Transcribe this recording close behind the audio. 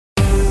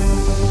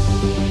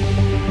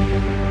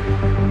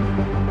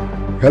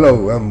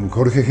Hello, I'm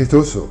Jorge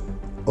Gestoso.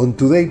 On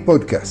today's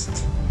podcast,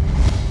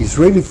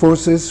 Israeli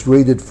forces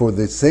raided for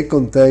the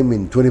second time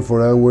in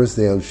 24 hours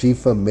the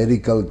Al-Shifa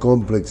medical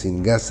complex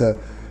in Gaza,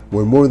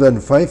 where more than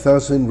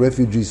 5,000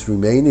 refugees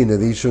remain, in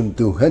addition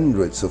to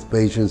hundreds of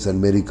patients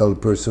and medical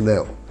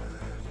personnel.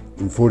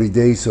 In 40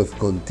 days of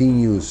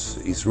continuous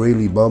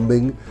Israeli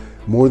bombing,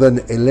 more than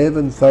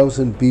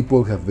 11,000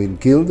 people have been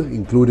killed,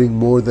 including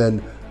more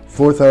than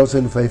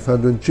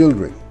 4,500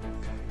 children.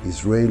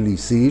 Israeli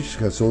siege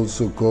has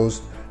also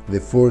caused the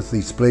forced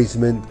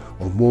displacement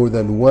of more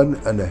than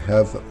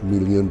 1.5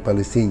 million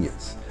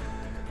Palestinians.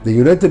 The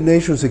United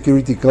Nations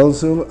Security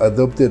Council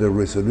adopted a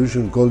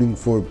resolution calling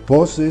for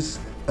pauses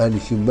and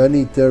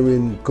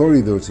humanitarian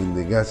corridors in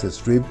the Gaza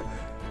Strip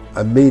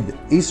amid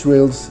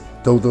Israel's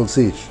total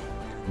siege.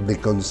 The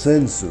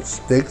consensus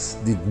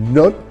text did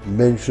not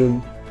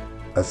mention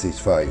a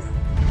ceasefire.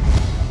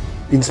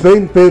 In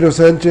Spain, Pedro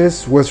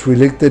Sánchez was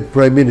re-elected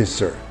Prime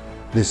Minister.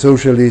 The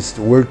Socialist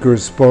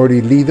Workers'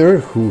 Party leader,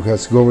 who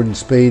has governed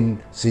Spain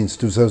since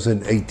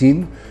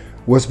 2018,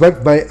 was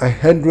backed by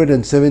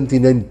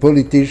 179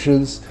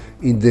 politicians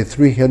in the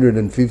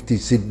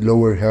 350-seat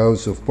lower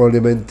house of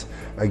parliament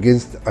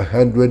against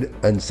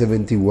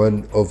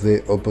 171 of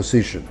the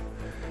opposition.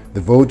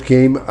 The vote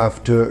came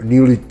after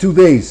nearly 2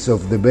 days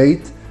of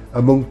debate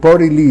among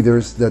party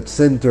leaders that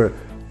center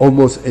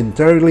almost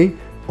entirely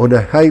on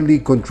a highly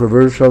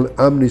controversial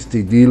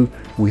amnesty deal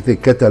with the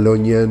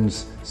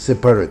Catalonians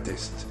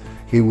separatists.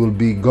 He will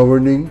be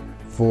governing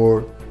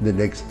for the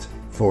next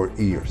 4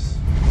 years.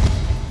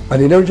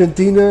 And in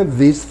Argentina,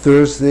 this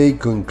Thursday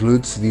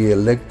concludes the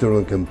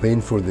electoral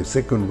campaign for the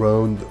second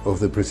round of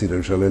the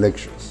presidential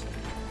elections.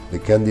 The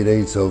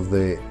candidates of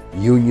the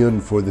Union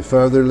for the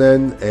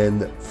Fatherland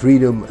and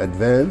Freedom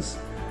Advance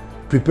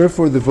prepare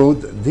for the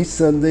vote this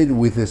Sunday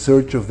with a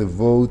search of the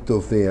vote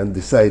of the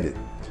undecided.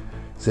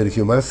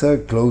 Sergio Massa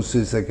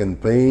closes a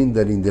campaign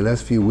that in the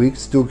last few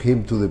weeks took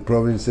him to the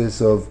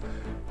provinces of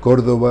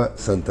Córdoba,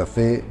 Santa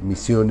Fe,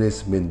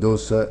 Misiones,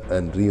 Mendoza,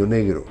 and Rio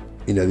Negro,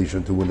 in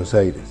addition to Buenos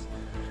Aires.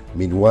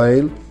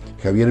 Meanwhile,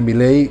 Javier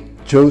Milei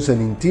chose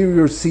an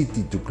interior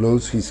city to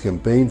close his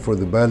campaign for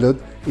the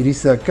ballot. It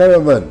is a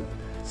caravan,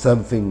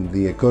 something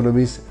The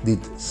Economist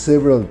did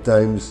several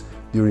times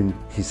during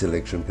his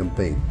election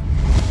campaign.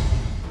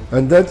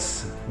 And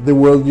that's the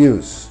world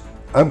news.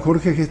 I'm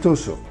Jorge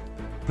Gestoso.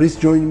 Please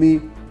join me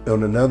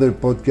on another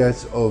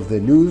podcast of The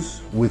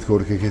News with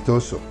Jorge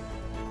Gestoso.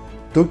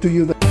 Talk to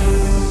you then.